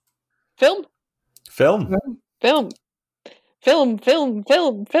Film. Film.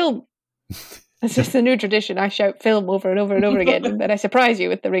 It's just a new tradition. I shout film over and over and over again, and then I surprise you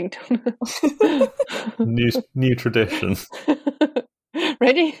with the ringtone. New tradition.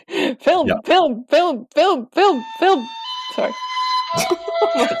 Ready? Film, Yep. film. Sorry.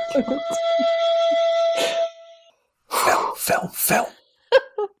 Film.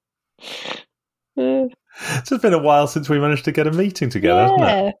 It's just been a while since we managed to get a meeting together, hasn't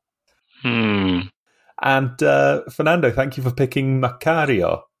it? And Fernando, thank you for picking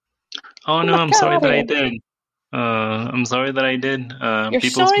Macario. Oh no, I'm sorry that I did. I'm sorry that I did. You're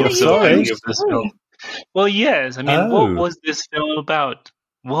People sorry spoke that so you highly did? of this film. Well, yes. I mean, what was this film about?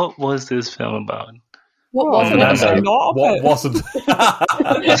 What was this film about? What wasn't it? What wasn't?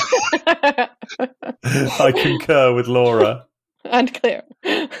 I concur with Laura and Claire.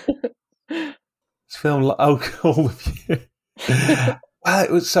 This film, all of you. Well,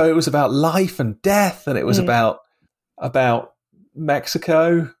 it was about life and death, and it was about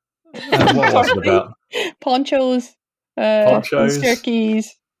Mexico. What was it about? Ponchos,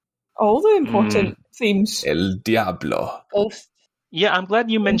 turkeys. All the important themes. El Diablo. Ghosts. Yeah, I'm glad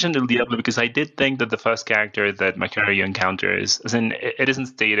you mentioned El Diablo, because I did think that the first character that Macario encounters, as in, it isn't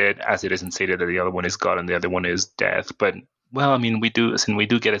stated that the other one is God and the other one is death, but well, I mean, we do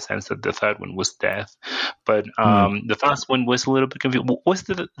get a sense that the third one was death, but the first one was a little bit confused. Was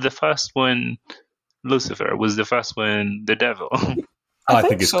the first one Lucifer? Was the first one the devil? I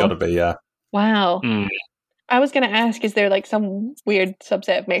think it's got to be, yeah. Wow. I was going to ask, is there like some weird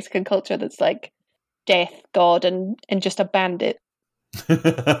subset of Mexican culture that's like death, God, and just a bandit? So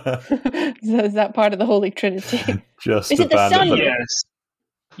is that part of the Holy Trinity? Just is a it the bandit? sun? Yes.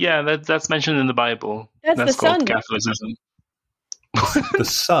 Yeah, that's mentioned in the Bible. That's the called sun. Catholicism. The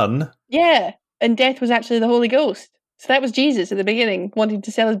sun? Yeah, and death was actually the Holy Ghost. So that was Jesus at the beginning, wanting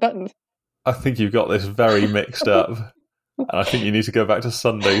to sell his buttons. I think you've got this very mixed up. And I think you need to go back to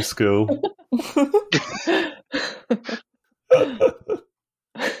Sunday school.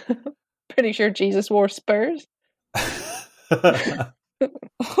 Pretty sure Jesus wore spurs.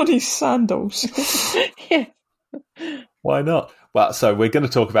 On his sandals. Yeah. Why not? Well, so we're going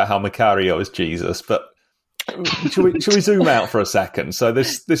to talk about how Macario is Jesus, but should we zoom out for a second? So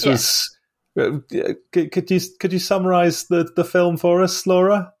this was. Could you summarise the film for us,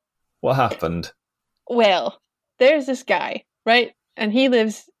 Laura? What happened? Well, there's this guy, right? And he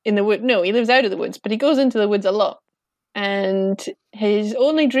lives in the wood. No, he lives out of the woods, but he goes into the woods a lot. And his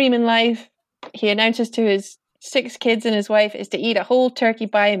only dream in life, he announces to his 6 kids and his wife, is to eat a whole turkey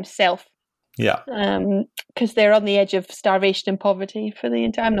by himself. Yeah. Because they're on the edge of starvation and poverty for the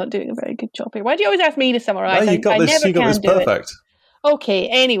entire. I'm not doing a very good job here. Why do you always ask me to summarise? No, you got this perfect. Okay,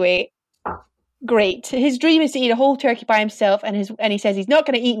 anyway. Great. His dream is to eat a whole turkey by himself, and he says he's not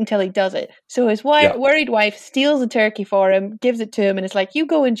going to eat until he does it. So his worried wife steals the turkey for him, gives it to him, and is like, "You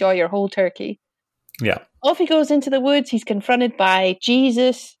go enjoy your whole turkey." Yeah. Off he goes into the woods. He's confronted by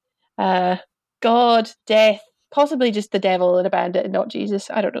Jesus, God, death, possibly just the devil and a bandit, and not Jesus.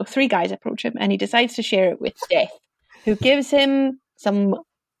 I don't know. 3 guys approach him, and he decides to share it with Death, who gives him some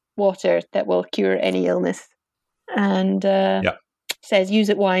water that will cure any illness, and says, "Use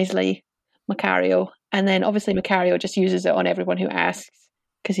it wisely, Macario." And then obviously Macario just uses it on everyone who asks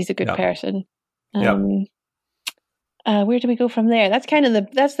because he's a good person. Where do we go from there? That's kind of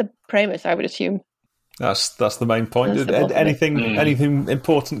the premise, I would assume. That's the main point. Did anything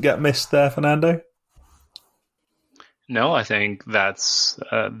important get missed there, Fernando? No, I think that's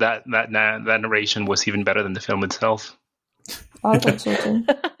that narration was even better than the film itself. I think so too.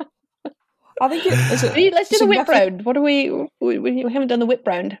 I think let's do the whip round. What do we haven't done the whip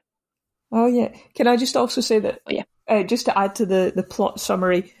round. Oh yeah. Can I just also say that? Oh, yeah. Just to add to the plot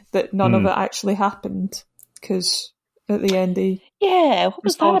summary, that none of it actually happened, because at the end what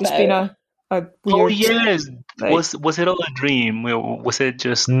was that about? Just been a weird. Oh yes. Was it all a dream? Was it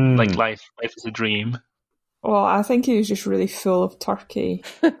just like life? Life is a dream. Well, I think he was just really full of turkey.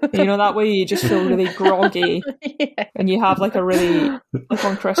 You know, that way you just feel really groggy, and you have like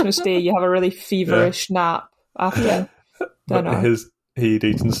on Christmas Day you have a really feverish nap after dinner. He'd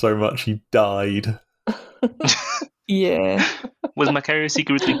eaten so much he died. Yeah. Was Macario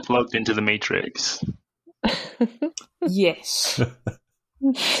secretly plugged into the Matrix? Yes.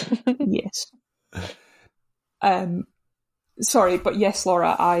 Yes. Sorry, but yes,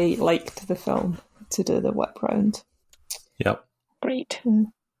 Laura, I liked the film to do the whip round. Yep. Great.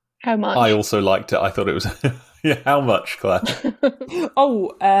 How much? I also liked it. I thought it was... Yeah, how much, Claire?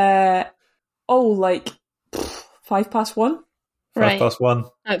 Like 1:05. 1:05.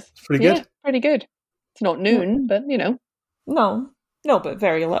 That's pretty good. Pretty good. It's not noon, but you know. No. No, but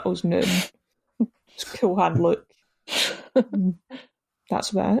very little's known. It's a cool hand look.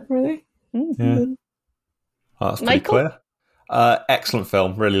 That's about it, really. Yeah. Oh, that's pretty clear. Excellent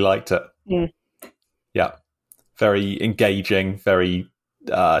film. Really liked it. Yeah. Very engaging, very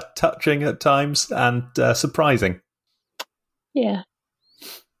touching at times, and surprising. Yeah.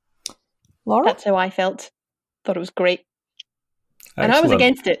 Laura? That's how I felt. Thought it was great. Excellent. And I was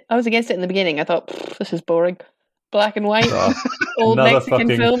against it. I was against it in the beginning. I thought, this is boring. Black and white. Old another Mexican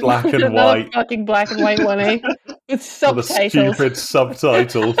fucking film. black and Another white. fucking black and white one, eh? With subtitles. A stupid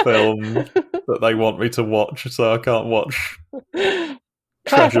subtitle film that they want me to watch, so I can't watch Class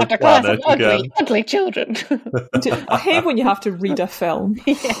Treasure after class of Planet ugly children. I hate when you have to read a film.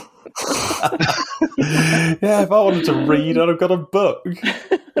 Yeah. Yeah, if I wanted to read, I'd have got a book.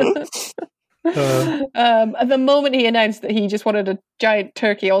 At the moment he announced that he just wanted a giant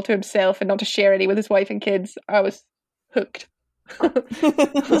turkey all to himself and not to share any with his wife and kids, I was hooked. I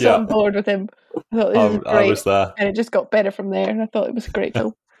was on board with him. I thought this is great. I was there, and it just got better from there. And I thought it was a great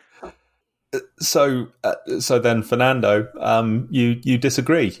film. So then, Fernando, you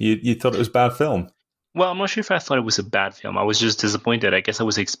disagree? You thought it was a bad film? Well, I'm not sure if I thought it was a bad film. I was just disappointed. I guess I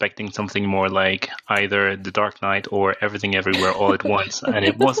was expecting something more like either The Dark Knight or Everything Everywhere All at Once, and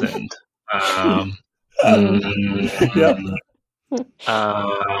it wasn't. So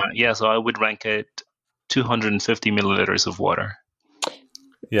I would rank it 250 milliliters of water.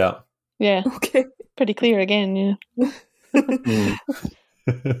 Yeah. Yeah. Okay. Pretty clear again, yeah.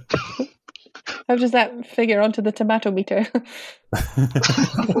 How does that figure onto the tomato meter?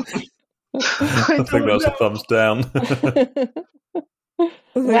 I think that's a thumbs down.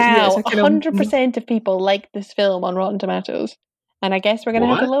 Wow, 100% of people like this film on Rotten Tomatoes. And I guess we're going to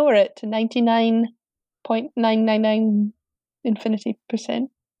have to lower it to 99.999 %.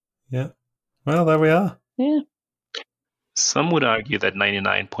 Yeah. Well, there we are. Yeah. Some would argue that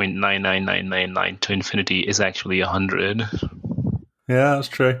 99.99999 to infinity is actually 100. Yeah, that's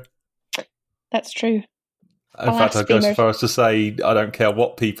true. That's true. In fact, I'd go so far as to say, I don't care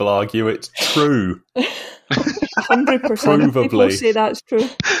what people argue, it's true. 100% of people say that's true.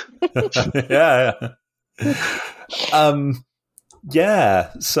 Yeah.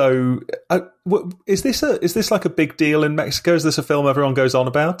 Yeah. So, is this like a big deal in Mexico? Is this a film everyone goes on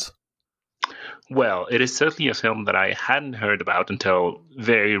about? Well, it is certainly a film that I hadn't heard about until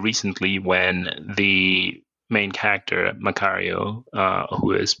very recently, when the main character, Macario,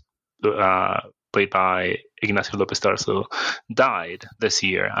 who is played by Ignacio Lopez Tarso, died this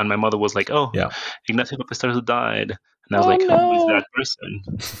year. And my mother was like, Ignacio Lopez Tarso died. And I was who is that person?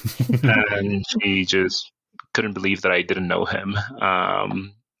 And she just couldn't believe that I didn't know him.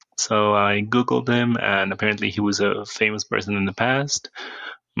 So I Googled him, and apparently he was a famous person in the past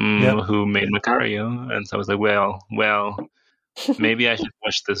who made Macario. And so I was like, well, maybe I should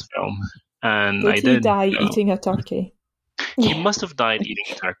watch this film. And I did. Did he die eating a turkey? He must have died eating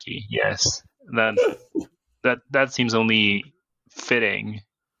a turkey, yes. That seems only fitting,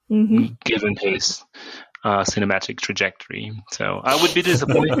 given his cinematic trajectory. So I would be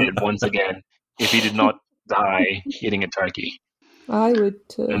disappointed once again if he did not die eating a turkey. I would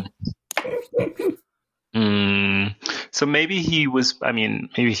too. So maybe he was. I mean,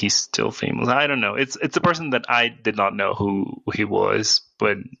 maybe he's still famous. I don't know. It's a person that I did not know who he was,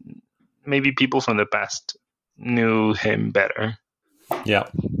 but maybe people from the past knew him better. Yeah.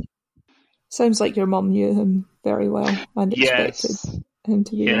 Sounds like your mum knew him very well and expected him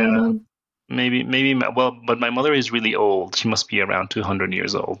to be well-known. Maybe. Well, but my mother is really old. She must be around 200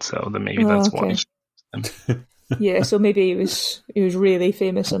 years old. So then maybe that's why. Yeah, so maybe he was really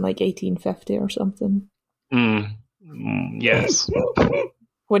famous in like 1850 or something. Yes.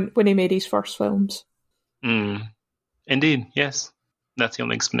 When he made his first films. Indeed, yes. That's the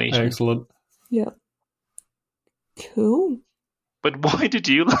only explanation. Excellent. Yeah. Cool. But why did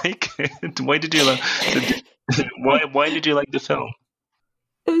you like it? Why did you like why did you like the film?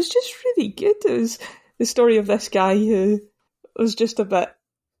 It was just really good. It was the story of this guy who was just a bit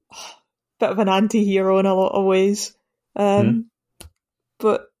of an anti-hero in a lot of ways. But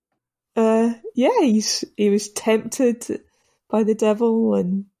he was tempted by the devil,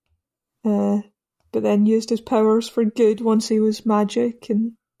 and but then used his powers for good once he was magic,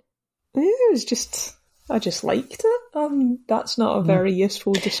 and it was just, I just liked it. That's not a very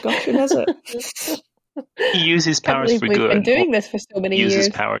useful discussion, is it? He uses powers for good. We've been doing this for so many years.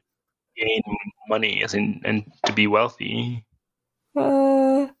 Uses power to gain money, and to be wealthy.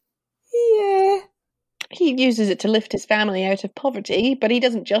 Yeah. He uses it to lift his family out of poverty, but he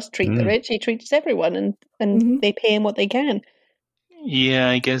doesn't just treat the rich, he treats everyone, and they pay him what they can. Yeah,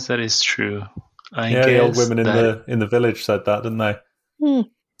 I guess that is true. The old women in the village said that, didn't they?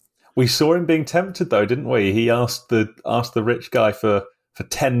 We saw him being tempted, though, didn't we? He asked the rich guy for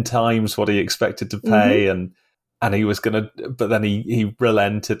 10 times what he expected to pay, and he was going to, but then he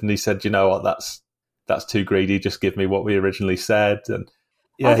relented and he said, you know what, that's too greedy. Just give me what we originally said. And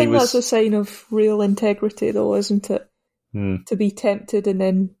I think that's a sign of real integrity, though, isn't it? To be tempted and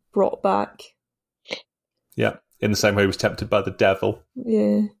then brought back. Yeah, in the same way he was tempted by the devil.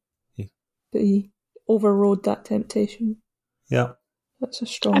 Yeah. But he overrode that temptation. Yeah. That's a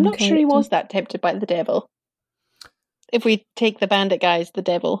strong I'm not character. sure he was that tempted by the devil. If we take the bandit guy as the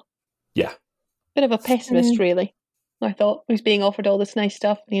devil. Yeah. Bit of a pessimist, really. I thought he was being offered all this nice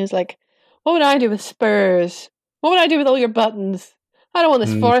stuff, and he was like, what would I do with spurs? What would I do with all your buttons? I don't want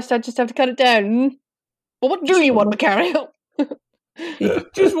this forest, I just have to cut it down. Well, what do you want, Macario? He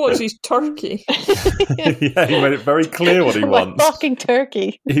just wants his turkey. Yeah, he made it very clear what he wants. Fucking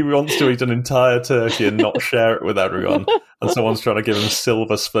turkey. He wants to eat an entire turkey and not share it with everyone. And someone's trying to give him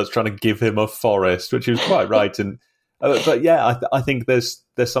silver spurs, trying to give him a forest, which he was quite right in. But yeah, I think there's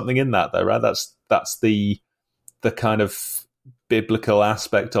something in that, though, right? That's the kind of biblical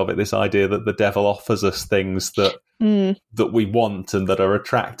aspect of it. This idea that the devil offers us things that we want and that are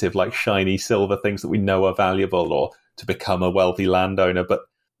attractive, like shiny silver things that we know are valuable, or to become a wealthy landowner.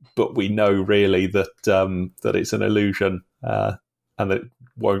 But we know really that that it's an illusion, and that it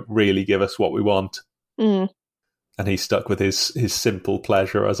won't really give us what we want. And he's stuck with his simple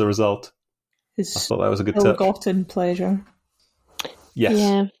pleasure as a result. I thought that was a good touch. Ill-gotten pleasure. Yes.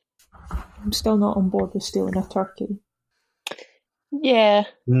 Yeah. I'm still not on board with stealing a turkey. Yeah.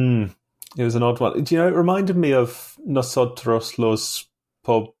 It was an odd one. Do you know, it reminded me of Nosotros los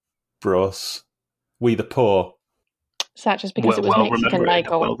Pobres, We the Poor. Is that just because it was Mexican,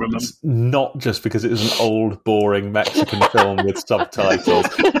 Michael? It's not just because it was an old, boring Mexican film with subtitles.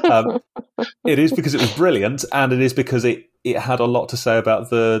 It is because it was brilliant, and it is because it had a lot to say about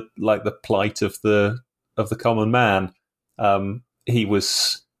the plight of the common man. He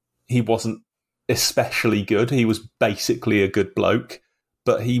wasn't especially good. He was basically a good bloke,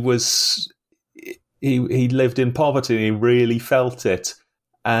 but he lived in poverty and he really felt it.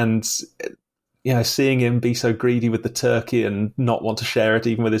 And seeing him be so greedy with the turkey and not want to share it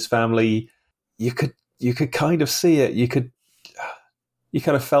even with his family, you could kind of see it. You kind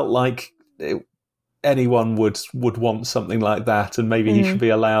of felt like anyone would want something like that, and maybe he should be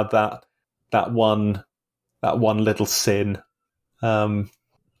allowed that one little sin.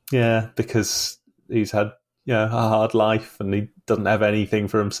 Because he's had a hard life and he doesn't have anything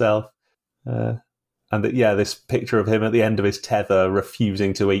for himself. And this picture of him at the end of his tether,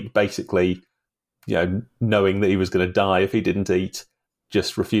 refusing to eat, basically, knowing that he was going to die if he didn't eat,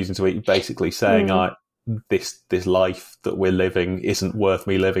 just refusing to eat, basically saying, this life that we're living isn't worth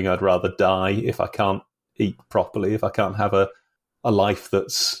me living. I'd rather die if I can't eat properly, if I can't have a life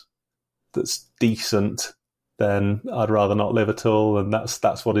that's decent, then I'd rather not live at all. And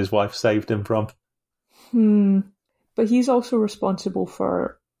that's what his wife saved him from. But he's also responsible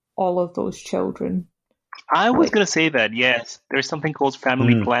for all of those children. I was going to say that, yes. There's something called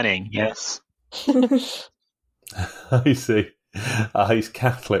family planning, yes. I see. He's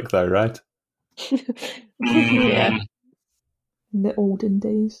Catholic, though, right? Yeah. In the olden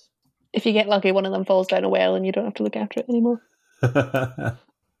days. If you get lucky, one of them falls down a well and you don't have to look after it anymore.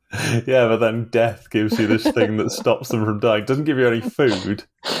 Yeah, but then death gives you this thing that stops them from dying. Doesn't give you any food.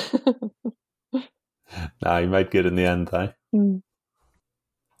 He made good in the end, though.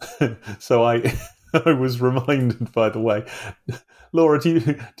 So I was reminded, by the way, Laura,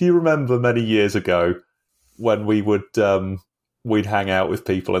 do you remember many years ago when we would we'd hang out with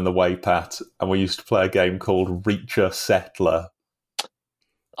people in the Waypat and we used to play a game called Reacher Settler?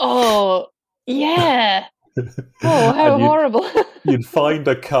 Oh, yeah. Oh, how horrible. You'd find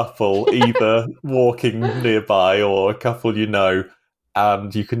a couple either walking nearby or a couple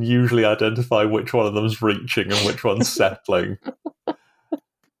and you can usually identify which one of them's reaching and which one's settling.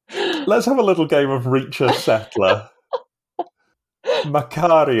 Let's have a little game of Reacher Settler.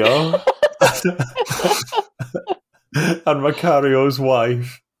 Macario and Macario's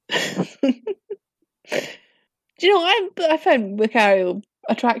wife. Do you know, I found Macario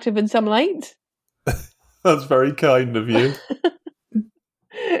attractive in some light. That's very kind of you.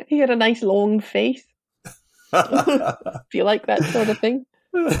 He had a nice long face. If you like that sort of thing.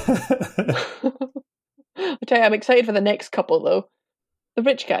 I tell you, I'm excited for the next couple, though. The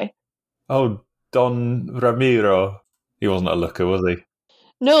rich guy. Oh, Don Ramiro. He wasn't a looker, was he?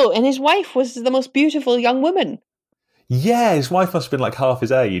 No, and his wife was the most beautiful young woman. Yeah, his wife must have been like half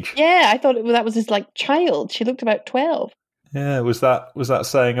his age. Yeah, I thought that was his child. She looked about 12. Yeah, was that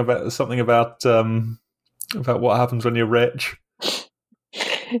saying about something about what happens when you're rich?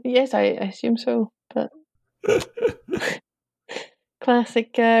 Yes, I assume so. But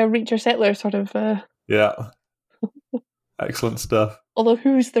classic Reacher Settler sort of. Yeah. Excellent stuff. Although,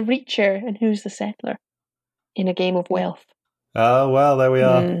 who's the Reacher and who's the Settler in a game of wealth? Oh, well, there we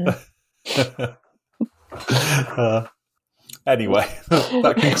are. Anyway,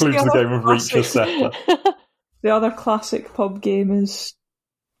 that concludes the game of Reacher Settler. The other classic pub game is,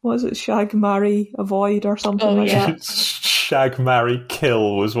 what is it, Shag, Marry, Avoid or something like that? Shag, Marry,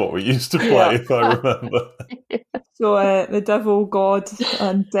 Kill was what we used to play, if I remember. So the devil, God,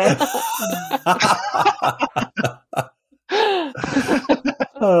 and death.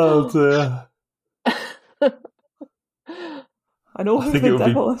 Oh dear. I know who the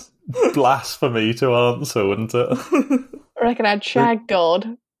devil is. Blasphemy to answer, wouldn't it? I reckon I'd shag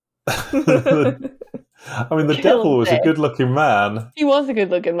God. I mean, the devil was a good-looking man. He was a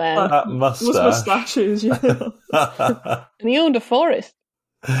good-looking man. That mustache. Those mustaches, yeah. And he owned a forest.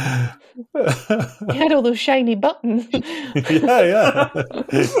 He had all those shiny buttons. Yeah.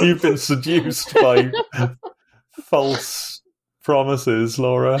 You've been seduced by false promises,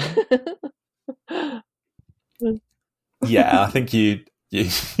 Laura. Yeah, I think you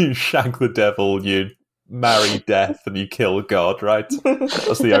shag the devil, you marry death, and you kill God, right?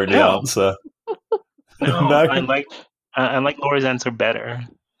 That's the only answer. No, I like Laura's answer better.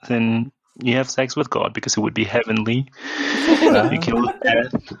 Then you have sex with God because it would be heavenly. You kill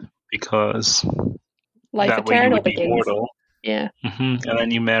death because life that way you would be immortal. Yeah. Mm-hmm. And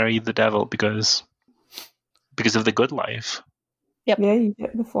then you marry the devil because of the good life. Yep. Yeah, you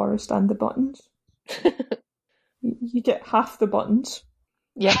get the forest and the buttons. You get half the buttons.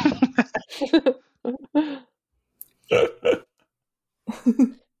 Yeah.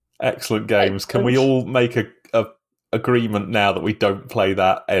 Excellent games. Can we all make a agreement now that we don't play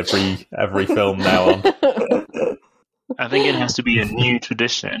that every film now on? I think it has to be a new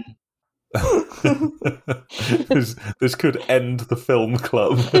tradition. This could end the film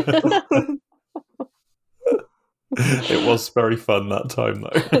club. It was very fun that time,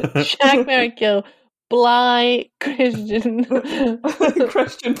 though. Shag, Marry, Kill, Bly, Christian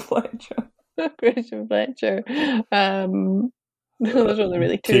Fletcher. Christian Fletcher. Those are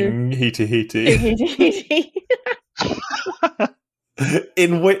really two. King Heaty. King Heaty.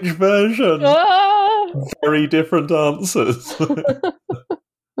 In which version? Oh! Very different answers.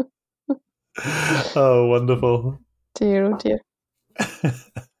 Oh, wonderful. Dear, oh dear.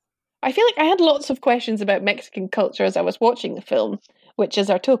 I feel like I had lots of questions about Mexican culture as I was watching the film, which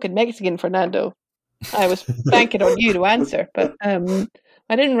is our token Mexican, Fernando. I was banking on you to answer, but I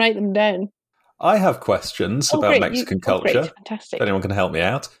didn't write them down. I have questions about Mexican culture. Great. Fantastic. If anyone can help me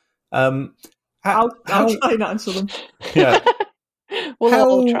out. I'll try and answer them. Yeah. We'll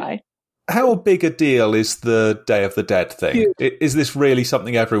all try. How big a deal is the Day of the Dead thing? Is this really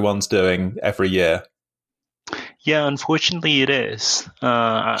something everyone's doing every year? Yeah, unfortunately it is.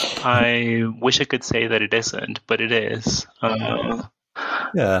 I wish I could say that it isn't, but it is.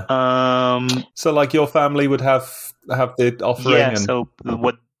 Yeah. So like your family would have the offering? Yeah, so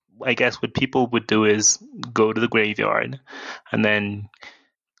what people would do is go to the graveyard and then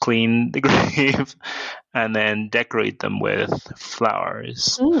clean the grave and then decorate them with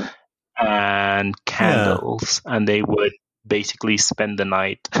flowers and candles, and they would basically spend the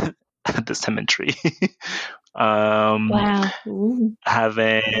night at the cemetery. Wow.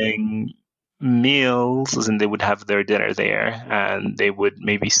 Having meals, as in they would have their dinner there, and they would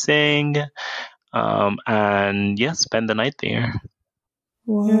maybe sing, and spend the night there.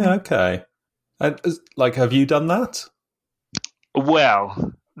 Wow. Yeah, okay. Have you done that?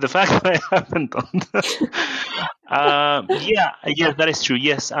 Well, the fact that I haven't done that. Yes, that is true.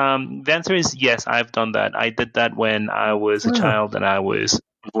 Yes. The answer is yes, I've done that. I did that when I was a child, and I was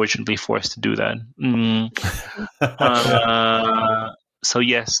unfortunately forced to do that. So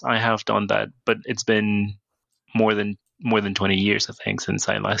yes, I have done that, but it's been more than 20 years, I think, since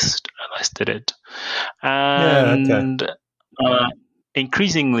I last did it. And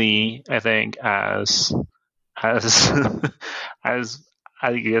increasingly, I think as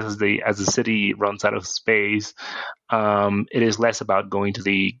I guess as the city runs out of space, it is less about going to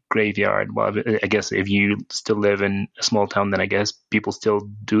the graveyard. Well, I guess if you still live in a small town, then I guess people still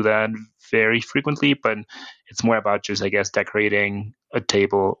do that very frequently, but it's more about just, I guess, decorating a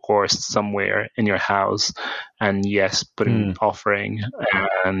table or somewhere in your house, and putting an offering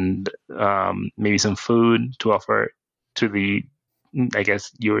and maybe some food to offer to the, I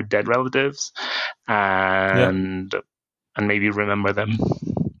guess, your dead relatives, and maybe remember them.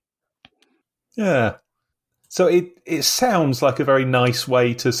 Yeah. So it sounds like a very nice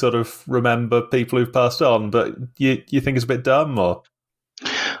way to sort of remember people who've passed on, but you think it's a bit dumb, or?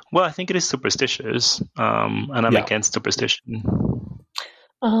 Well, I think it is superstitious, and I'm against superstition.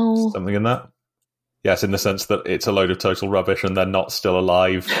 Oh, something in that. Yes, in the sense that it's a load of total rubbish and they're not still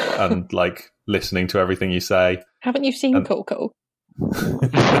alive and like listening to everything you say. Haven't you seen Coco?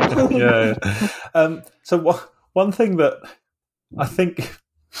 Yeah. So one thing that I think,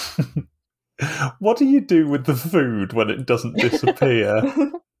 what do you do with the food when it doesn't disappear?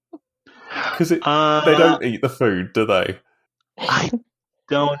 Because they don't eat the food, do they? I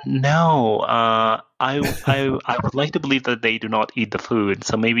don't know. I would like to believe that they do not eat the food,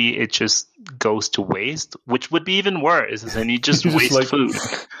 so maybe it just goes to waste, which would be even worse. And you just waste food.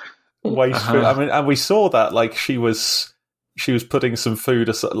 Waste food. I mean, and we saw that like she was putting some food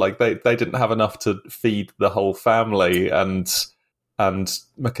aside, like they didn't have enough to feed the whole family, and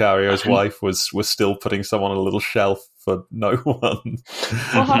Macario's wife was still putting some on a little shelf for no one.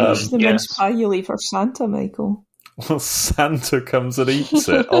 What happens to the mince pie you leave for Santa, Michael? Well, Santa comes and eats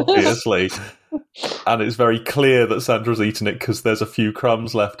it, obviously. And it's very clear that Santa's eaten it because there's a few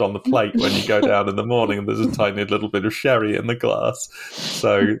crumbs left on the plate when you go down in the morning and there's a tiny little bit of sherry in the glass.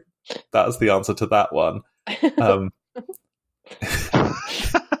 So that's the answer to that one.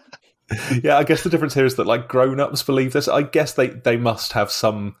 Yeah, I guess the difference here is that like grown-ups believe this. I guess they must have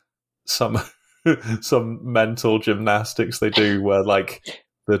some mental gymnastics they do where like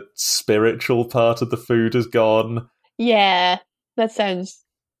the spiritual part of the food is gone. Yeah, that sounds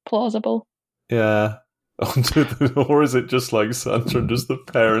plausible. Yeah. Or is it just like Santa and just the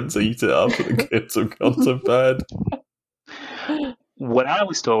parents eat it after the kids have gone to bed? What I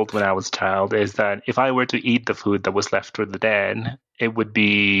was told when I was a child is that if I were to eat the food that was left for the dead, it would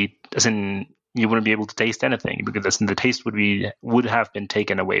be, as in, you wouldn't be able to taste anything because as in, the taste would have been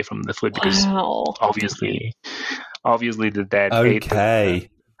taken away from the food because obviously the dead ate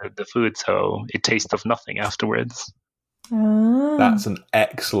the food, so it tastes of nothing afterwards. That's an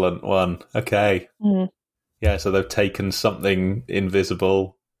excellent one. Okay. Yeah, so they've taken something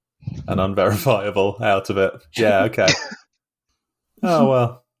invisible and unverifiable out of it. Yeah, okay. Oh,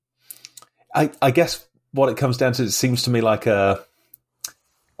 well. I guess what it comes down to, it seems to me like a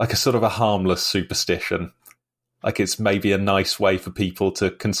sort of a harmless superstition. Like it's maybe a nice way for people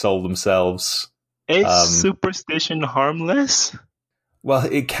to console themselves. Is superstition harmless? Well,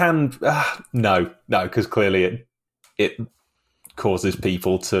 it can... no, because clearly it causes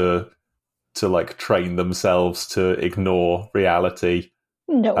people to like train themselves to ignore reality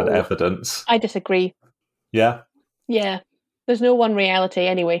and evidence. I disagree. Yeah? Yeah. There's no one reality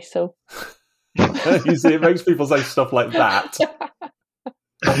anyway, so... You see, it makes people say stuff like that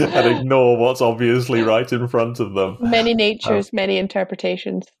and ignore what's obviously right in front of them. Many natures, many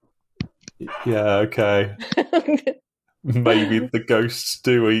interpretations. Yeah, okay. Maybe the ghosts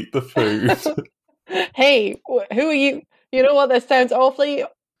do eat the food. Hey, who are you? You know what? That sounds awfully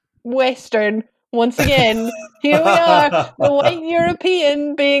Western. Once again, here we are, the white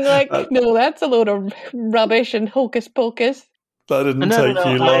European being like, no, that's a load of rubbish and hocus pocus. That didn't take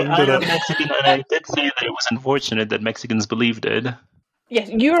you long, did it? I'm Mexican, and I did say that it was unfortunate that Mexicans believed it. Yes,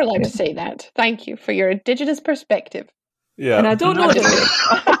 you're allowed to say that. Thank you for your indigenous perspective. Yeah. And I don't know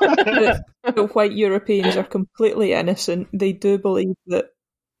that the white Europeans are completely innocent. They do believe that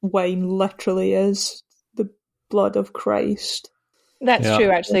wine literally is the blood of Christ. That's true,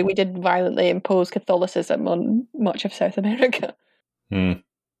 actually. We did violently impose Catholicism on much of South America.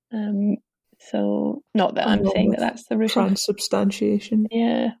 So, not that I'm saying that that's the root of transubstantiation.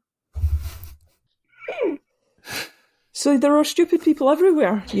 Yeah. So there are stupid people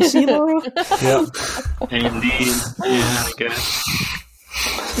everywhere. You see, Laura? Yeah. Indeed. Yeah, I guess.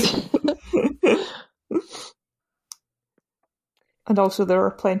 And also there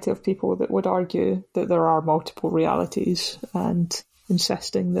are plenty of people that would argue that there are multiple realities and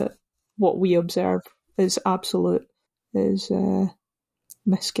insisting that what we observe is absolute is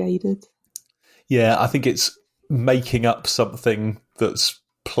misguided. Yeah, I think it's making up something that's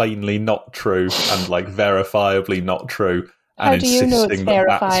plainly not true and like verifiably not true. How do you know it's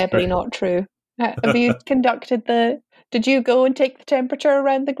verifiably not true? Have you conducted did you go and take the temperature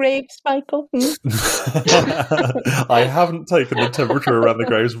around the graves, Michael? I haven't taken the temperature around the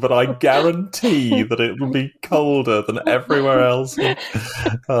graves, but I guarantee that it will be colder than everywhere else.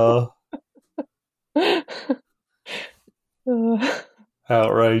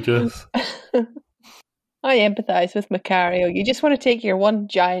 Outrageous. I empathise with Macario. You just want to take your one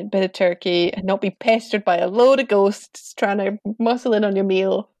giant bit of turkey and not be pestered by a load of ghosts trying to muscle in on your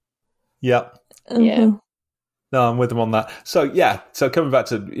meal. Yep. Yeah. No, I'm with him on that. So, so coming back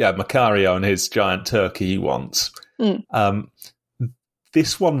to Macario and his giant turkey he wants.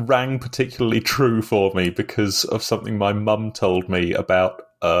 This one rang particularly true for me because of something my mum told me about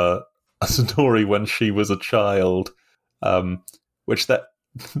a story when she was a child, which that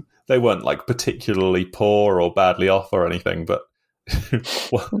they weren't like particularly poor or badly off or anything, but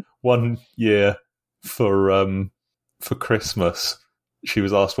one year for Christmas, she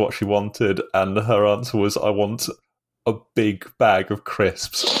was asked what she wanted, and her answer was, "I want a big bag of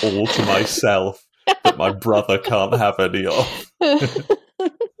crisps all to myself that my brother can't have any of."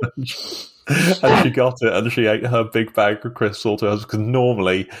 And she got it, and she ate her big bag of crisps all to herself, because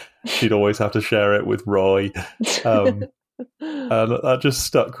normally she'd always have to share it with Roy. And that just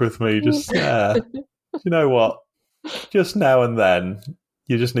stuck with me. Just, you know what? Just now and then,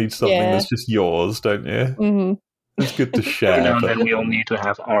 you just need something that's just yours, don't you? Mm-hmm. It's good to share. Every now and then we all need to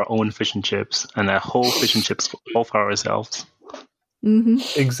have our own fish and chips, and a whole fish and chips all for ourselves. Mm-hmm.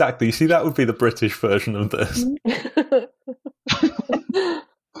 Exactly. You see, that would be the British version of this.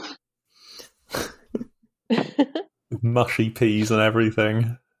 With mushy peas and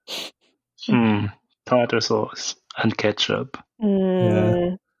everything. Tartar sauce and ketchup.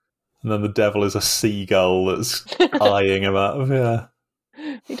 Yeah. And then the devil is a seagull that's eyeing him up. Yeah.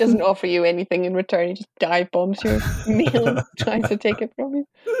 He doesn't offer you anything in return. He just dive bombs your meal and tries to take it from you.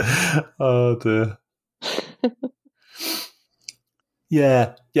 Oh dear.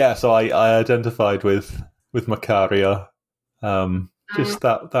 Yeah. So I identified with Macario. Just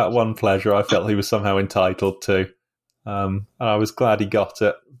that one pleasure I felt he was somehow entitled to, and I was glad he got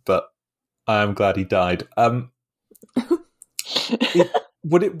it, but I am glad he died.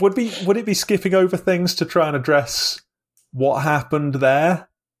 Would it be skipping over things to try and address what happened there?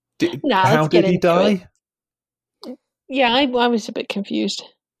 How did he die? Yeah, I was a bit confused.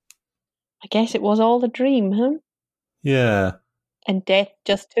 I guess it was all a dream, huh? Yeah. And death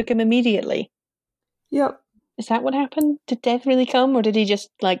just took him immediately. Yep. Is that what happened? Did death really come, or did he just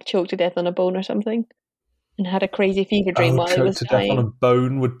like choke to death on a bone or something, and had a crazy fever dream while he was to dying? Death on a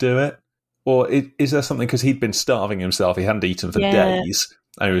bone would do it. Or is there something, because he'd been starving himself, he hadn't eaten for days,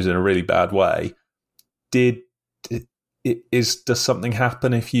 and he was in a really bad way. Does something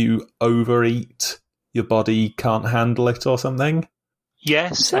happen if you overeat? Your body can't handle it or something?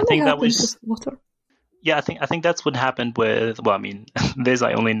 Yes, I think that was water. Yeah, I think that's what happened with. Well, I mean, this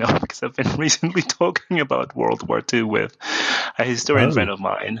I only know because I've been recently talking about World War II with a historian friend of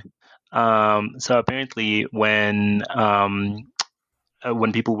mine. So apparently, when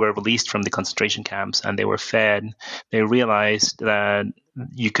people were released from the concentration camps and they were fed, they realized that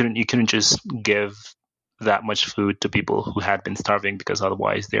you couldn't just give that much food to people who had been starving, because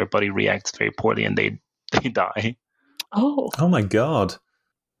otherwise their body reacts very poorly and they die. Oh my God.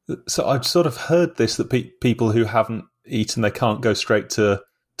 So I've sort of heard this, that people who haven't eaten, they can't go straight to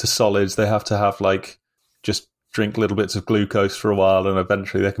solids. They have to have just drink little bits of glucose for a while, and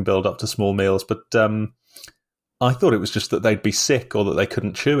eventually they can build up to small meals. But I thought it was just that they'd be sick or that they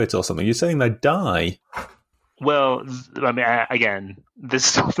couldn't chew it or something. You're saying they'd die? Well, I mean, again, this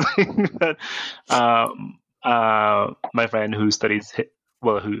is something that my friend who is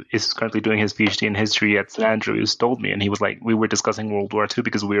currently doing his PhD in history at St. Andrews told me, and he was like, we were discussing World War II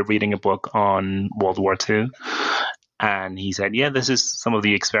because we were reading a book on World War II, and he said, yeah, this is some of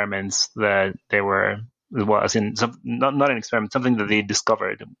the experiments that they were, well, as in not an experiment, something that they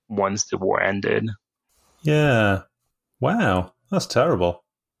discovered once the war ended. Yeah. Wow, that's terrible.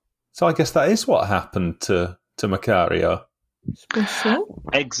 So I guess that is what happened to Macario.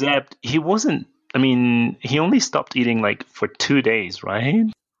 Except he wasn't. I mean, he only stopped eating for 2 days, right?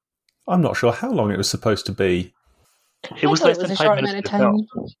 I'm not sure how long it was supposed to be. It was less than 5 minutes of time.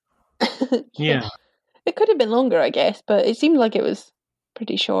 Yeah. It could have been longer, I guess, but it seemed like it was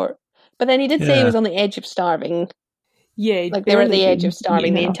pretty short. But then he did say he was on the edge of starving. Yeah, they were at the edge of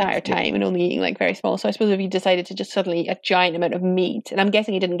starving the entire time and only eating very small. So I suppose if he decided to just suddenly eat a giant amount of meat, and I'm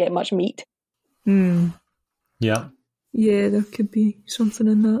guessing he didn't get much meat. Yeah. Yeah, there could be something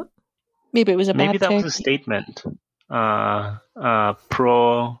in that. Maybe it was Maybe that was a statement.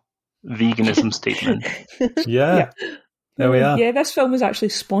 Pro-veganism statement. Yeah. There we are. Yeah, this film was actually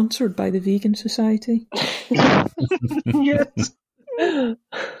sponsored by the Vegan Society. Yes.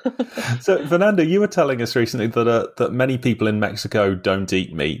 So, Fernando, you were telling us recently that many people in Mexico don't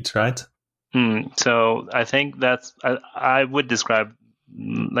eat meat, right? So I think I would describe,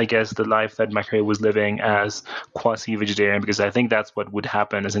 I guess, the life that Macario was living as quasi-vegetarian, because I think that's what would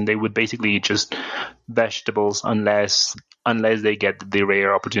happen, as in they would basically eat just vegetables unless they get the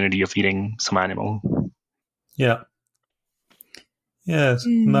rare opportunity of eating some animal. Yeah. Yes,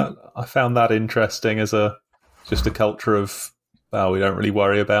 I found that interesting as just a culture of, we don't really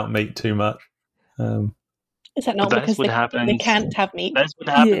worry about meat too much. Is that not because they can't have meat? That's what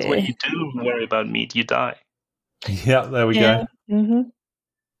happens when you do worry about meat. You die. Yeah, there we go. Mm-hmm.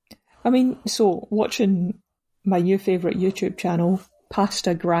 I mean, so watching my new favourite YouTube channel,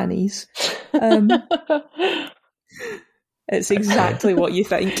 Pasta Grannies, it's exactly what you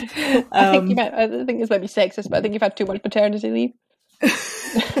think. I think this might be sexist, but I think you've had too much paternity leave.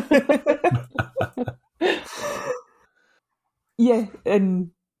 Yeah,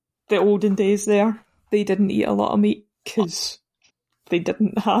 in the olden days there, they didn't eat a lot of meat because they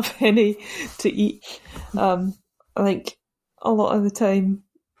didn't have any to eat. I think a lot of the time,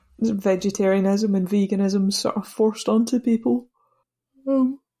 vegetarianism and veganism sort of forced onto people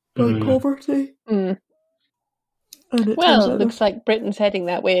by poverty. Mm. And it looks like Britain's heading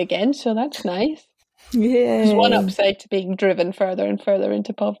that way again, so that's nice. Yeah. There's one upside to being driven further and further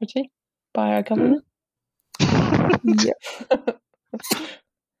into poverty by our government. Yeah.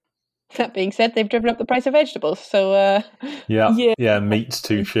 That being said, they've driven up the price of vegetables, so... Yeah, meat's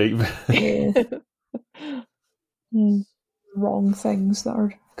too cheap. Wrong things that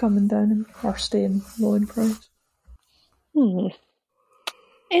are coming down and are staying low in price.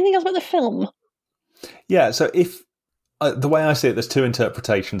 Anything else about the film? Yeah, so if... the way I see it, there's two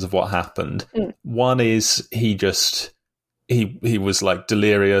interpretations of what happened. One is he was like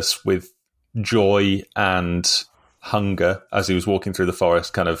delirious with joy and hunger as he was walking through the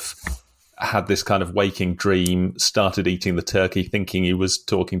forest, kind of had this kind of waking dream, started eating the turkey thinking he was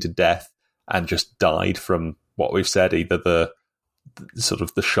talking to death, and just died from what we've said, either the sort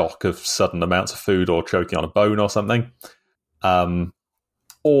of the shock of sudden amounts of food or choking on a bone or something.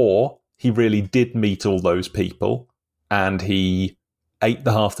 Or he really did meet all those people and he ate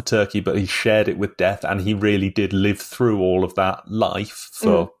the half the turkey, but he shared it with death, and he really did live through all of that life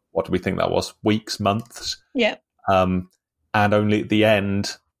for, what do we think that was? Weeks, months? Yeah. And only at the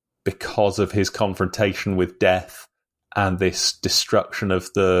end, because of his confrontation with death and this destruction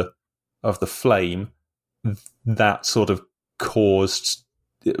of the flame, that sort of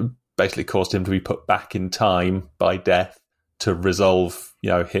basically caused him to be put back in time by death to resolve,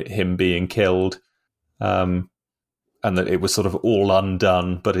 him being killed. And that it was sort of all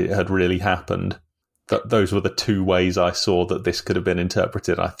undone, but it had really happened. Those were the two ways I saw that this could have been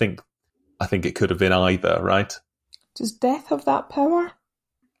interpreted. I think it could have been either, right? Does death have that power?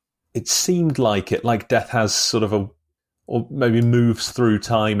 It seemed like it, like death has sort of or maybe moves through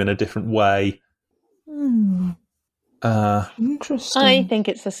time in a different way. Interesting. I think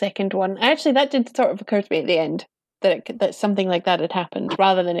it's the second one. Actually, that did sort of occur to me at the end, that something like that had happened,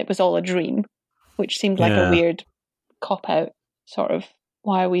 rather than it was all a dream, which seemed like a weird cop-out, sort of,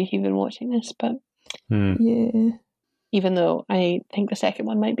 why are we even watching this? But yeah, even though I think the second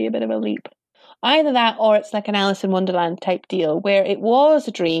one might be a bit of a leap. Either that, or it's like an Alice in Wonderland type deal, where it was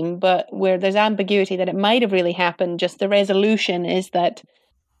a dream, but where there's ambiguity that it might have really happened, just the resolution is that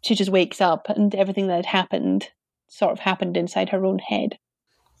she just wakes up and everything that had happened sort of happened inside her own head.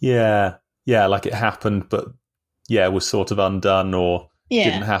 Yeah, like it happened, but was sort of undone, or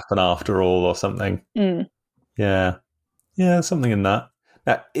didn't happen after all, or something. Yeah, something in that.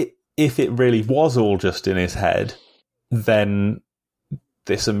 Now, if it really was all just in his head, then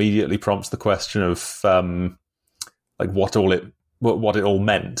this immediately prompts the question of like what it all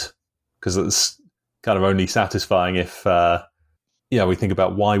meant, because it's kind of only satisfying if we think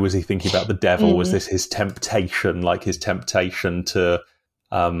about why was he thinking about the devil? Was this his temptation, like his temptation to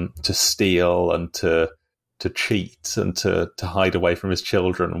steal and to cheat and to hide away from his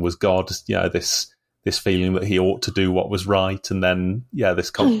children? Was God, this feeling that he ought to do what was right, and then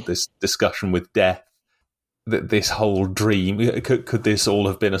this discussion with death, this whole dream, could this all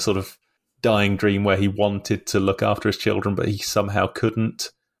have been a sort of dying dream where he wanted to look after his children but he somehow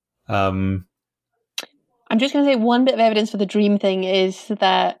couldn't? I'm just going to say one bit of evidence for the dream thing is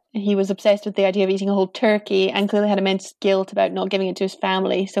that he was obsessed with the idea of eating a whole turkey and clearly had immense guilt about not giving it to his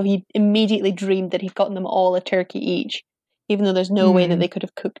family, so he immediately dreamed that he'd gotten them all a turkey each, even though there's no way that they could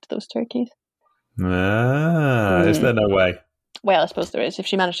have cooked those turkeys. Is there no way? Well, I suppose there is. If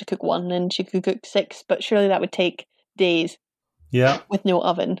she managed to cook one, then she could cook 6, but surely that would take days. Yeah. With no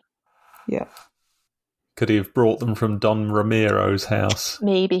oven. Yeah. Could he have brought them from Don Ramiro's house?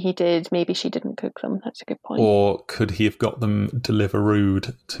 Maybe he did. Maybe she didn't cook them. That's a good point. Or could he have got them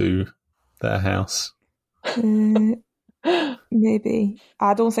Deliverooed to their house? Maybe.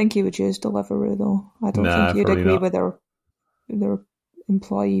 I don't think he would use Deliveroo, though. I don't think he'd agree with their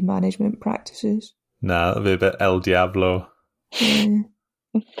employee management practices. That'd be a bit El Diablo. I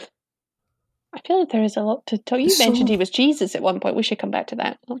feel like there is a lot to talk. You mentioned he was Jesus at one point. We should come back to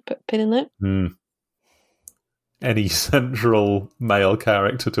that. I'll put a pin in that. Any central male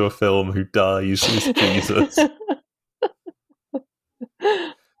character to a film who dies is Jesus.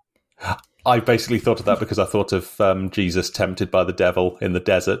 I basically thought of that because I thought of Jesus tempted by the devil in the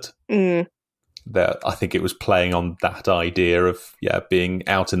desert. That I think it was playing on that idea of being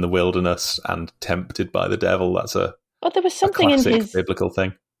out in the wilderness and tempted by the devil. That's there was something in his biblical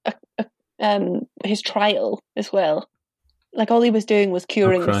thing. His trial as well. Like all he was doing was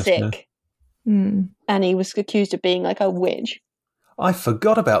curing the sick, and he was accused of being like a witch. I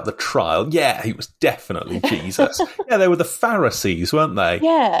forgot about the trial. Yeah, he was definitely Jesus. Yeah, they were the Pharisees, weren't they?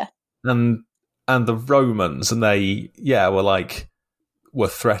 Yeah. And the Romans, and they were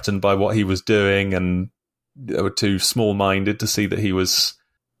threatened by what he was doing, and they were too small-minded to see that he was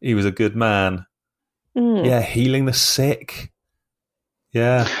a good man. Yeah, healing the sick.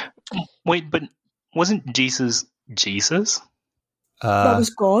 Yeah. Wait, but wasn't Jesus Jesus? That was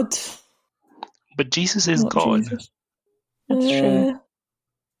God. But Jesus is God. Jesus. That's true.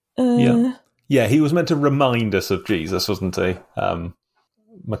 Yeah, he was meant to remind us of Jesus, wasn't he?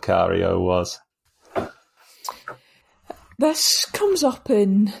 Macario was. This comes up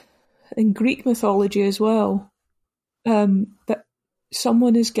in Greek mythology as well. That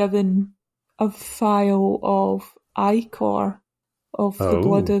someone is given a vial of ichor of the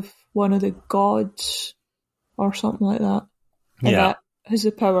blood of one of the gods or something like that. And that has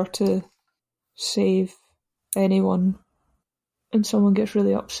the power to save anyone. And someone gets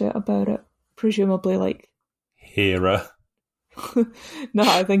really upset about it. Presumably like... Hera. No,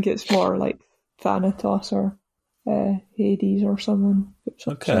 I think it's more like Thanatos or Hades or someone gets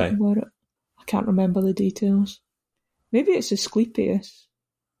upset about it. I can't remember the details. Maybe it's Asclepius.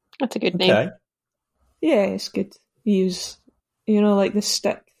 That's a good name. Yeah, it's good. He used, like the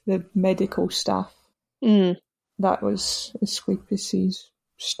stick, the medical staff. That was Asclepius'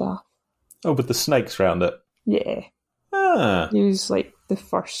 staff. Oh, with the snakes round it? Yeah. Ah. He was like the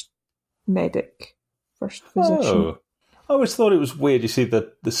first medic, first physician. Oh. I always thought it was weird. You see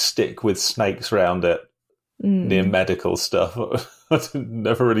the stick with snakes round it near medical stuff. I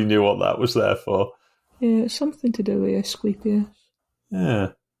never really knew what that was there for. Yeah, it's something to do with Asclepius.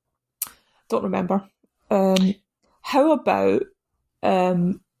 Yeah. Don't remember. How about,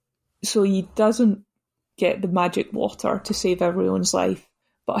 so he doesn't get the magic water to save everyone's life,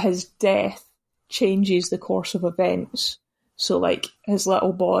 but his death changes the course of events. So, like, his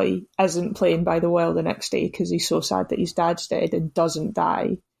little boy isn't playing by the well the next day because he's so sad that his dad's dead and doesn't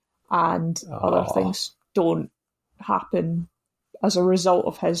die, and other things don't happen as a result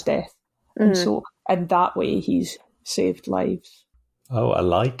of his death. And so, in that way, he's saved lives. Oh, I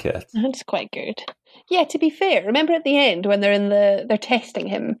like it. That's quite good. Yeah, to be fair, remember at the end when they're testing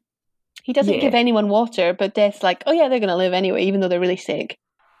him, he doesn't give anyone water, but Death's like, oh yeah, they're going to live anyway, even though they're really sick.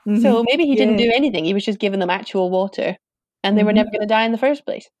 So maybe he didn't do anything. He was just giving them actual water, and they were never going to die in the first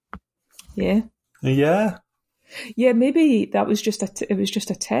place. Yeah. Yeah. Yeah, maybe that was just it was just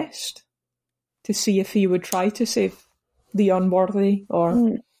a test to see if he would try to save the unworthy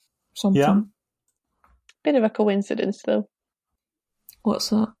or something. Yeah. Bit of a coincidence, though. What's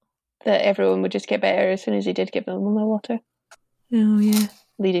that? That everyone would just get better as soon as he did give them the water. Oh, yeah.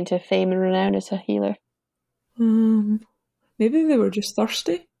 Leading to fame and renown as a healer. Maybe they were just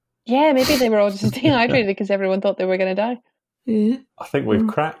thirsty. Yeah, maybe they were all just dehydrated because everyone thought they were going to die. Yeah. I think we've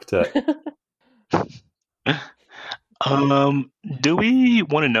cracked it. Do we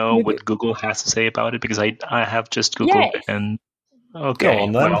want to know what Google has to say about it? Because I have just Googled it and... Okay, go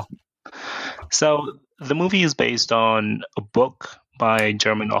on, then. Well, so the movie is based on a book by a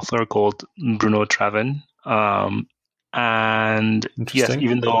German author called Bruno Traven. And yes,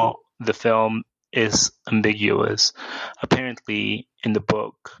 even though the film is ambiguous, apparently in the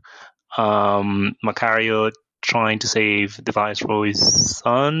book, Macario trying to save the Viceroy's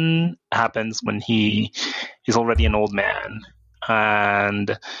son happens when he is already an old man,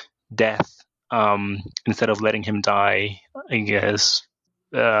 and Death, instead of letting him die, I guess,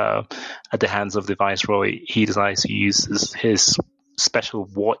 at the hands of the Viceroy, he decides to use his special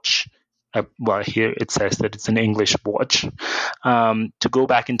watch. Well, here it says that it's an English watch, to go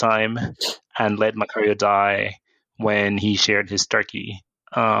back in time and let Macario die when he shared his turkey,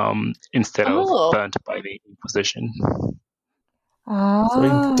 instead of burnt by the Inquisition.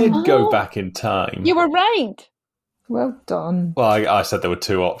 So he did go back in time. You were right. Well done. Well, I said there were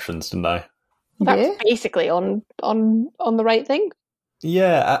two options, didn't I? That's basically on the right thing.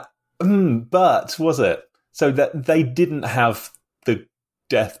 Yeah, but was it? So that they didn't have the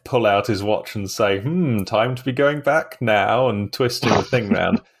Death pull out his watch and say, time to be going back now, and twisting the thing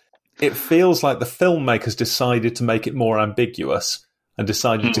round. It feels like the filmmakers decided to make it more ambiguous and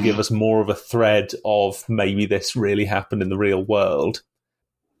decided to give us more of a thread of maybe this really happened in the real world.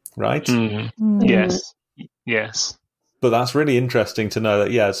 Right? Yes. But that's really interesting to know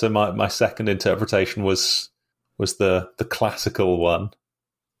that. Yeah, so my second interpretation was the classical one,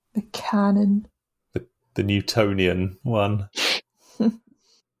 the canon, the Newtonian one.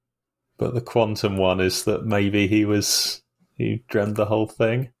 But the quantum one is that maybe he dreamt the whole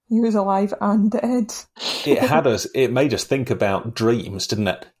thing. He was alive and dead. It made us think about dreams, didn't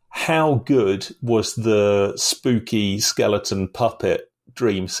it? How good was the spooky skeleton puppet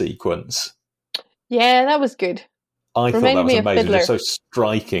dream sequence? Yeah, that was good. I thought that was amazing. Just so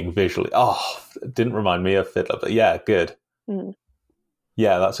striking visually. Oh, it didn't remind me of Fiddler, but yeah, good. Mm.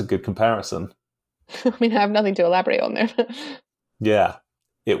 Yeah, that's a good comparison. I mean, I have nothing to elaborate on there. Yeah,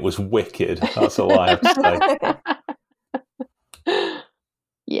 it was wicked. That's all I have to say.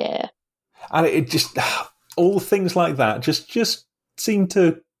 Yeah. And it just, all things like that just seem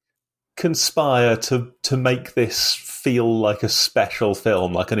to conspire to make this feel like a special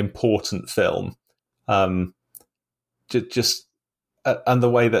film, like an important film. Just and the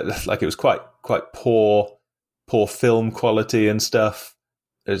way that, like, it was quite poor film quality and stuff.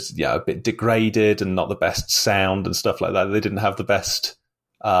 It's a bit degraded and not the best sound and stuff like that. They didn't have the best.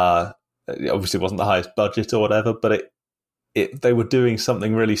 It obviously wasn't the highest budget or whatever, but they were doing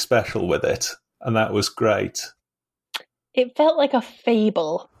something really special with it, and that was great. It felt like a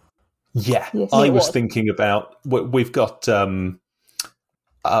fable. Yeah, yes, I was thinking about. We've got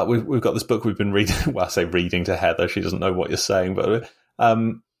we've got this book we've been reading. Well, I say reading to Heather; she doesn't know what you're saying, but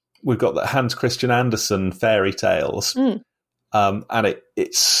we've got the Hans Christian Andersen fairy tales, and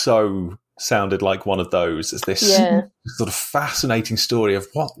it so sounded like one of those. It's this sort of fascinating story of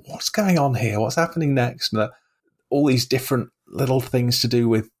what's going on here, what's happening next, and all these different little things to do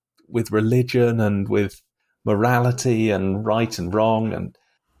with religion and with morality and right and wrong, and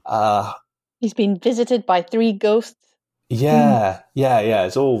he's been visited by 3 ghosts. Yeah,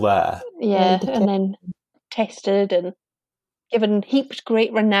 it's all there. Yeah, and then tested and given heaps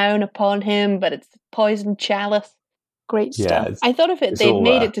great renown upon him, but it's poisoned chalice. Great stuff. Yeah, I thought if they'd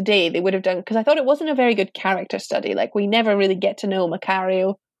made it today, they would have done, because I thought it wasn't a very good character study. Like, we never really get to know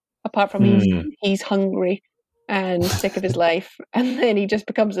Macario, apart from he's hungry and sick of his life, and then he just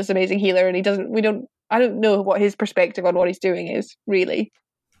becomes this amazing healer, and I don't know what his perspective on what he's doing is, really.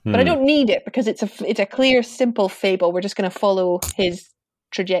 But I don't need it, because it's a clear, simple fable. We're just going to follow his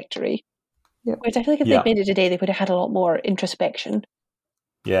trajectory. Yep. Whereas I feel like if they'd made it today, they would have had a lot more introspection.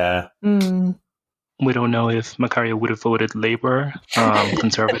 Yeah. We don't know if Macario would have voted Labour,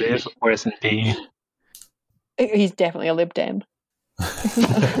 Conservative, or SNP. He's definitely a Lib Dem.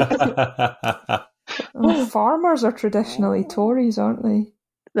 Farmers are traditionally Tories, aren't they?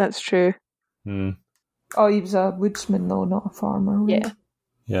 That's true. Oh, he was a woodsman, though, not a farmer. Right? Yeah.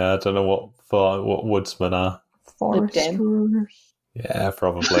 Yeah, I don't know what woodsmen are. Foresters. Yeah,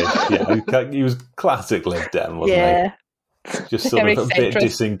 probably. Yeah, he was classic Lib Dem, wasn't he? Just sort of a bit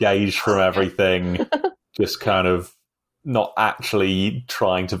disengaged from everything. Just kind of not actually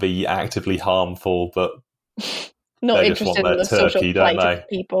trying to be actively harmful, but not interested in the social plight of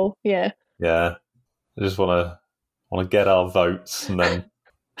people. Yeah. Yeah. They just want to get our votes and then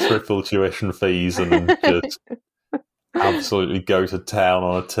triple tuition fees and just absolutely go to town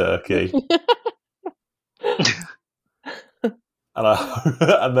on a turkey.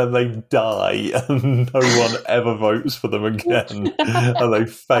 And then they die and no one ever votes for them again, and they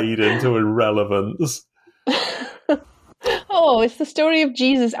fade into irrelevance. Oh, is the story of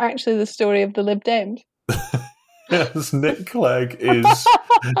Jesus actually the story of the Lib Dems? Yes, Nick Clegg is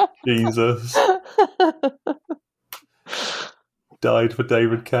Jesus. Died for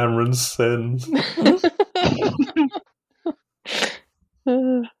David Cameron's sins.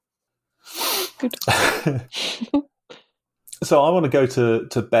 Good. So I want to go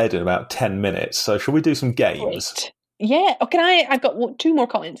to bed in about 10 minutes. So shall we do some games? Great. Yeah. Oh, I've got 2 more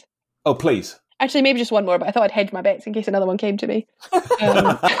comments. Oh, please. Actually, maybe just one more, but I thought I'd hedge my bets in case another one came to me.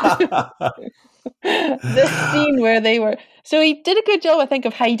 This scene where they were... So he did a good job, I think,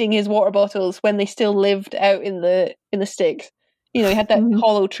 of hiding his water bottles when they still lived out in the sticks. You know, he had that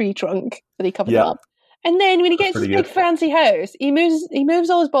hollow tree trunk that he covered them up. And then when he gets his big fancy house, he moves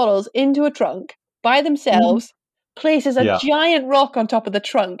all his bottles into a trunk by themselves, places a giant rock on top of the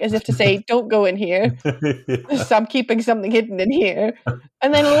trunk as if to say, don't go in here. I'm keeping something hidden in here.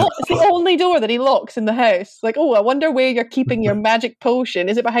 And then it's the only door that he locks in the house. Like, oh, I wonder where you're keeping your magic potion.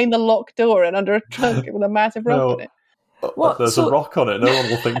 Is it behind the locked door and under a trunk with a massive rock in it? Well, there's a rock on it. No one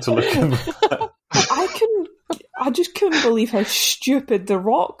will think to look in that. I just couldn't believe how stupid the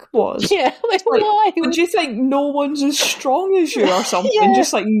rock was. Yeah, like why? Would you think no one's as strong as you or something? Yeah.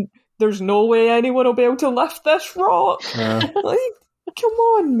 Just like, there's no way anyone will be able to lift this rock. Like, come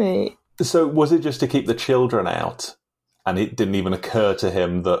on, mate. So was it just to keep the children out? and it didn't even occur to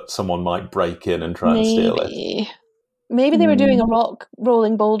him that someone might break in and try and steal it. Maybe they were doing a rock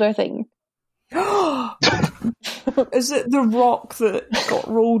rolling boulder thing. Is it the rock that got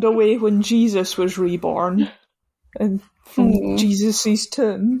rolled away when Jesus was reborn? And from Jesus'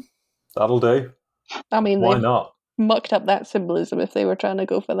 tomb? That'll do. I mean, why they not? Mucked up that symbolism if they were trying to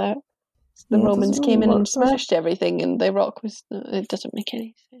go for that. The Romans came in and smashed everything, and the rock was... It doesn't make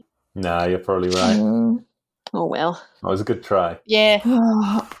any sense. Nah, you're probably right. Oh, well. That was a good try. Yeah.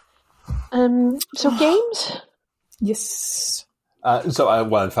 So games? Yes.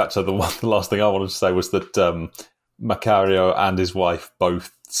 Well, in fact, the last thing I wanted to say was that Macario and his wife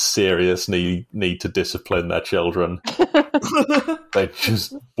both seriously need to discipline their children. They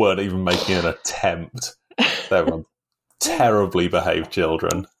just weren't even making an attempt. They were terribly behaved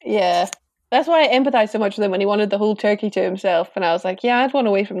children. Yeah. That's why I empathised so much with him when he wanted the whole turkey to himself. And I was like, yeah, I'd want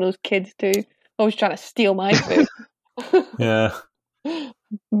away from those kids too. Always trying to steal my food. Yeah.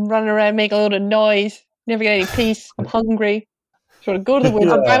 Running around, make a load of noise. Never get any peace. I'm hungry. Just want to go to the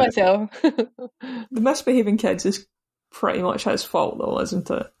woods by myself. The misbehaving kids is pretty much his fault, though, isn't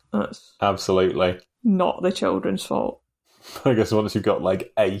it? That's absolutely not the children's fault. I guess once you've got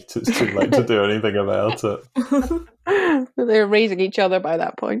like 8, it's too late to do anything about it. They're raising each other by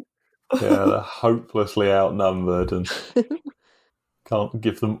that point. Yeah, they're hopelessly outnumbered and can't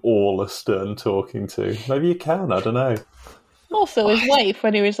give them all a stern talking to. Maybe you can, I don't know. Also, his wife,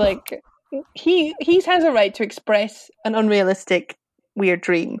 when he was like, he has a right to express an unrealistic, weird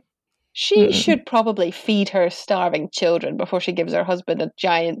dream. She should probably feed her starving children before she gives her husband a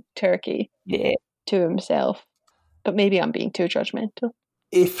giant turkey to himself. But maybe I'm being too judgmental.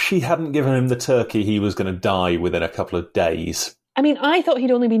 If she hadn't given him the turkey, he was going to die within a couple of days. I mean, I thought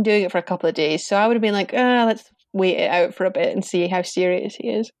he'd only been doing it for a couple of days, so I would have been like, let's wait it out for a bit and see how serious he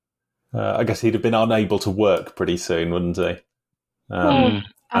is. I guess he'd have been unable to work pretty soon, wouldn't he? And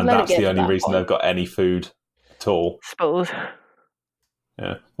that's the only reason they've got any food at all. I suppose.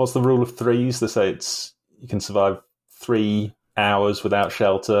 Yeah. What's the rule of threes? They say you can survive 3 hours without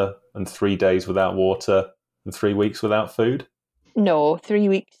shelter and 3 days without water and 3 weeks without food? No, 3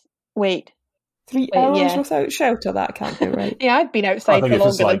 weeks. Wait. 3 hours without shelter? That can't be right. Yeah, I've been outside for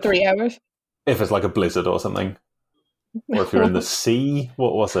longer than 3 hours. If it's like a blizzard or something. Or if you're in the sea.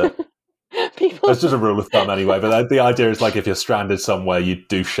 What was it? That's just a rule of thumb anyway, but the idea is like if you're stranded somewhere, you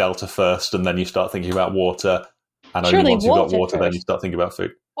do shelter first and then you start thinking about water, and only once you've got water then you start thinking about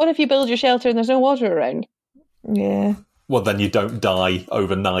food. What if you build your shelter and there's no water around? Yeah. Well, then you don't die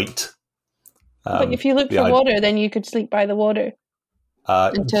overnight. But if you look for water, then you could sleep by the water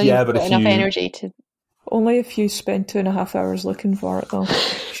until you've got enough energy to... Only if you spend 2.5 hours looking for it, though.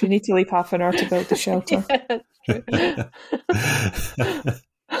 You need to leave half an hour to build the shelter.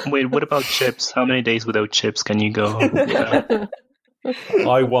 Wait, what about chips? How many days without chips can you go?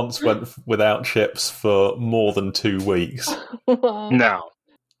 I once went without chips for more than 2 weeks. No.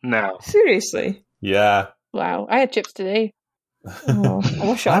 Seriously? Yeah. Wow, I had chips today. Oh, I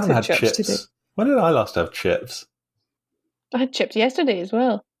wish I had chips today. When did I last have chips? I had chips yesterday as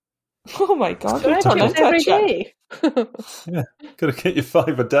well. Oh my god, I had chips every day. Yeah, gotta get you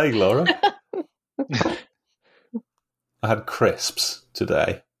 5 a day, Laura. I had crisps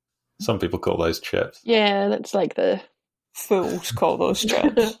today. Some people call those chips. Yeah, that's like the... Fools call those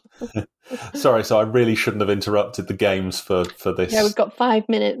chips. Sorry, so I really shouldn't have interrupted the games for this. Yeah, we've got 5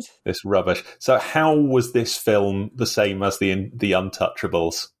 minutes. This rubbish. So how was this film the same as the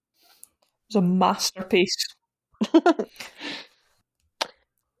Untouchables? It was a masterpiece.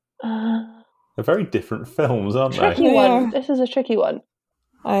 They're very different films, aren't Tricky they? one. This is a tricky one.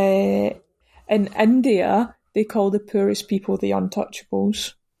 In India, they call the poorest people the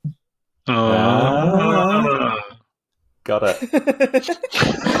Untouchables. Got it.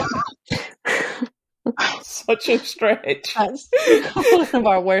 Such a stretch. That's one of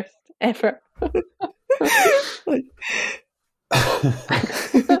our worst ever.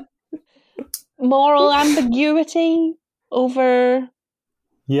 Moral ambiguity over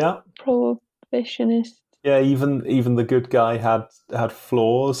prohibitionist. Yeah, even the good guy had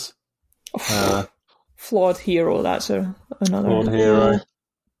flaws. Flawed hero, that's another flawed hero.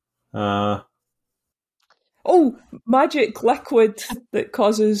 Magic liquid that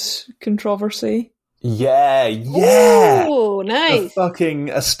causes controversy. Yeah. Oh, nice. The fucking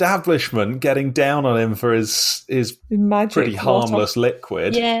establishment getting down on him for his magic pretty harmless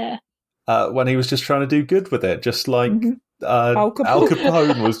liquid. Yeah. When he was just trying to do good with it, just like Al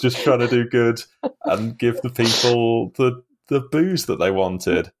Capone was just trying to do good and give the people the booze that they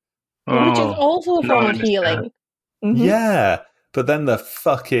wanted. Which is also a form of healing. Mm-hmm. Yeah. But then the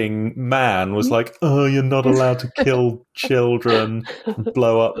fucking man was like, "Oh, you're not allowed to kill children,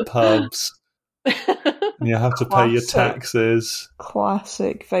 blow up pubs. You have to pay your taxes."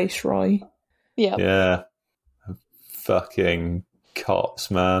 Classic Viceroy. Yeah. Yeah. Fucking cops,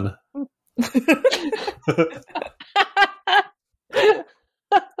 man.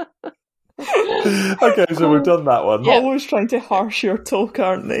 Okay, so we've done that one. Yeah. Always trying to harsh your talk,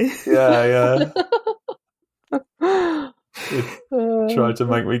 aren't they? Yeah. Tried to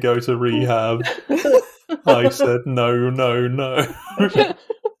make me go to rehab. I said no.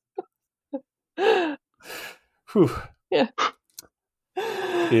 Yeah.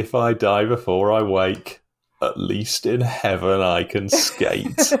 If I die before I wake, at least in heaven I can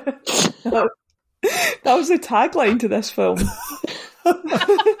skate. That was the tagline to this film.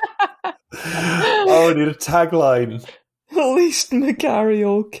 Oh, I need a tagline. At least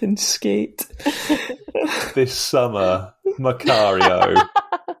Macario can skate. This summer, Macario.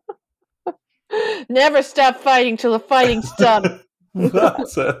 Never stop fighting till the fighting's done.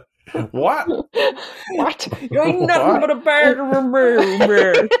 That's it. What? What? You ain't nothing but a bag of remember.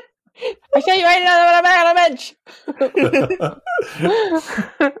 I say you ain't nothing but a bag of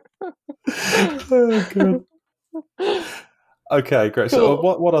Oh, God. Okay, great. So,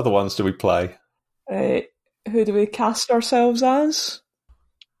 what other ones do we play? Who do we cast ourselves as?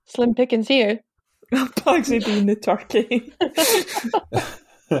 Slim pickings here. Bugsy being the turkey.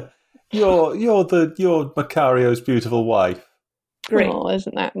 You're Macario's beautiful wife. Great. Oh,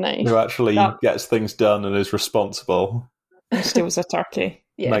 isn't that nice? Who actually gets things done and is responsible. Steals a turkey.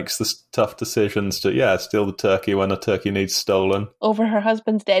 Yeah. Makes the tough decisions to, steal the turkey when a turkey needs stolen. Over her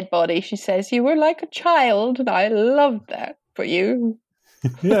husband's dead body, she says, "You were like a child, and I loved that for you."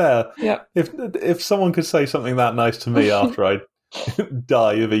 Yeah. Yeah. If someone could say something that nice to me after I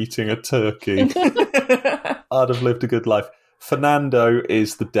die of eating a turkey, I'd have lived a good life. Fernando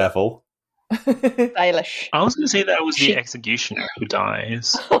is the devil. Stylish. I was going to say that was the executioner who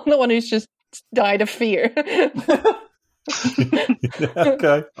dies. The one who's just died of fear.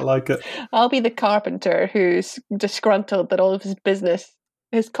 Okay, I like it. I'll be the carpenter who's disgruntled that all of his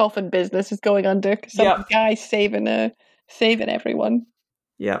coffin business is going under because some guy's saving everyone.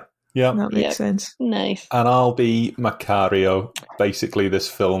 Yeah. Yeah. That makes sense. Nice. And I'll be Macario, basically this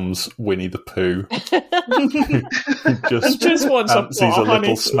film's Winnie the Pooh. just wants fancies a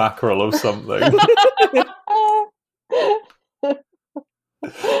little smackerel of something.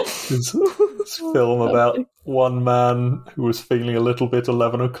 This film about one man who was feeling a little bit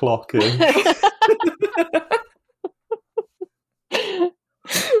 11 o'clock-ish.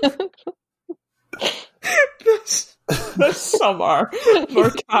 This summer,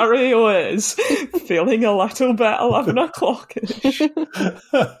 Macario is feeling a little bit 11 o'clock-ish.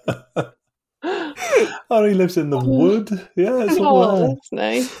 Oh, he lives in the wood. Yeah, it's all there. That's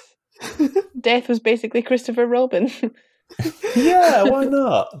nice. Death was basically Christopher Robin. Yeah, why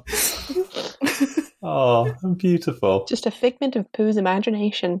not? Oh, beautiful. Just a figment of Pooh's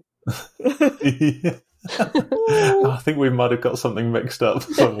imagination. Yeah. I think we might have got something mixed up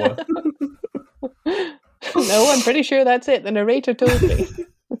somewhere. No, I'm pretty sure that's it. The narrator told me.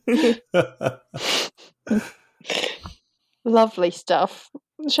 Lovely stuff.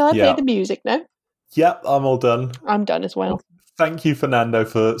 Shall I play the music now? Yep, I'm all done. I'm done as well. Thank you, Fernando,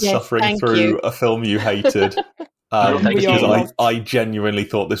 for suffering through a film you hated. Because I genuinely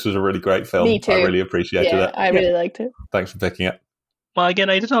thought this was a really great film. Me too. I really appreciated it. I really liked it. Thanks for picking it. Well, again,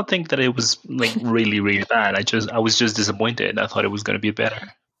 I did not think that it was like really, really bad. I was just disappointed. I thought it was going to be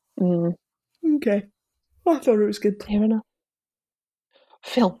better. Mm. Okay. I thought it was good. Fair enough.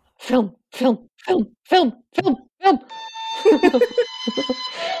 Film.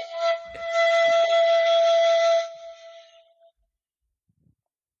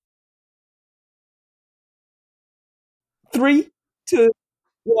 3, 2,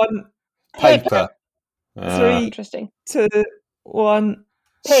 1. Paper. 3, Interesting. 2, 1.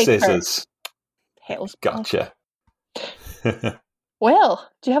 Paper. Scissors. Hell's Gotcha. Well,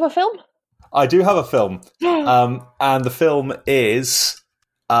 do you have a film? I do have a film. And the film is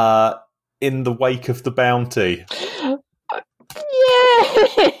In the Wake of the Bounty.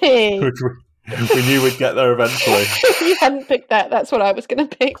 Yay! Which we knew we'd get there eventually. You hadn't picked that. That's what I was going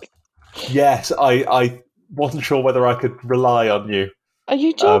to pick. Yes, I wasn't sure whether I could rely on you. Are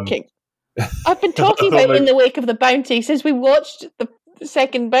you joking? I've been talking about In the Wake of the Bounty since we watched the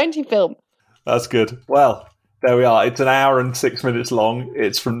second Bounty film. That's good. Well, there we are. It's an hour and 6 minutes long.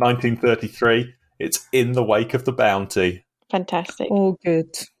 It's from 1933. It's In the Wake of the Bounty. Fantastic. Oh,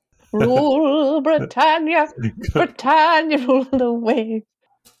 good. Rule Britannia, Britannia rule the way.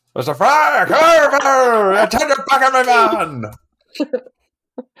 Mr. Frank, over! Attend your back of my man!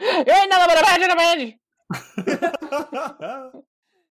 You ain't nothing but a badge and a badge.